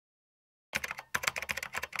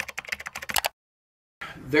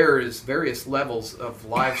there is various levels of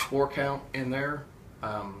live spore count in there.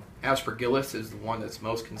 Aspergillus is the one that's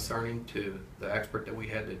most concerning to the expert that we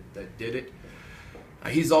had that did it.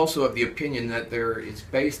 He's also of the opinion that there's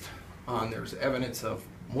evidence of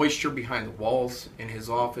moisture behind the walls in his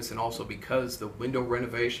office, and also because the window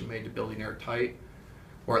renovation made the building airtight,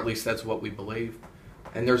 or at least that's what we believe.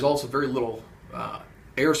 And there's also very little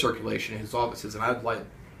air circulation in his offices, and I'd like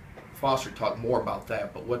Foster to talk more about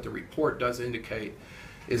that. But what the report does indicate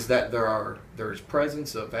is that there is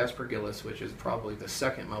presence of Aspergillus, which is probably the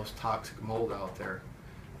second most toxic mold out there,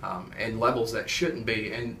 and levels that shouldn't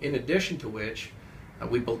be. And in addition to which,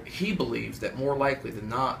 he believes that more likely than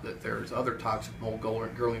not that there's other toxic mold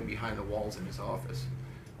growing behind the walls in his office.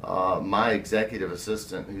 My executive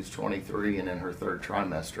assistant, who's 23 and in her third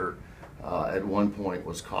trimester, at one point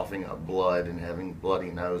was coughing up blood and having bloody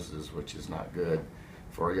noses, which is not good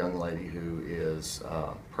for a young lady who is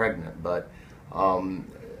pregnant. But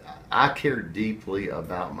I care deeply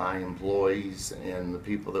about my employees and the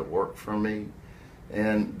people that work for me,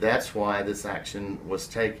 and that's why this action was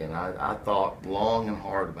taken. I thought long and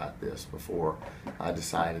hard about this before I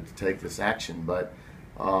decided to take this action, but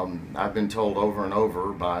I've been told over and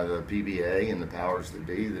over by the PBA and the powers that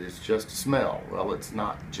be that it's just a smell. Well, it's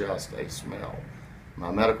not just a smell. My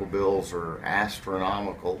medical bills are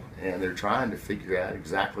astronomical, and they're trying to figure out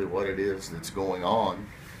exactly what it is that's going on,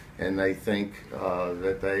 and they think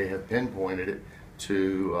that they have pinpointed it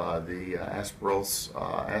to the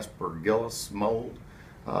Aspergillus mold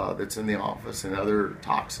that's in the office and other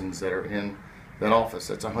toxins that are in that office.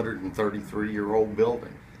 That's a 133-year-old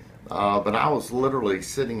building. But I was literally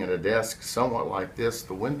sitting at a desk somewhat like this.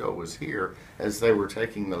 The window was here as they were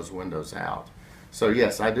taking those windows out. So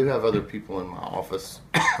yes, I do have other people in my office,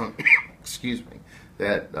 excuse me,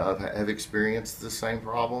 that have experienced the same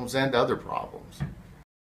problems and other problems.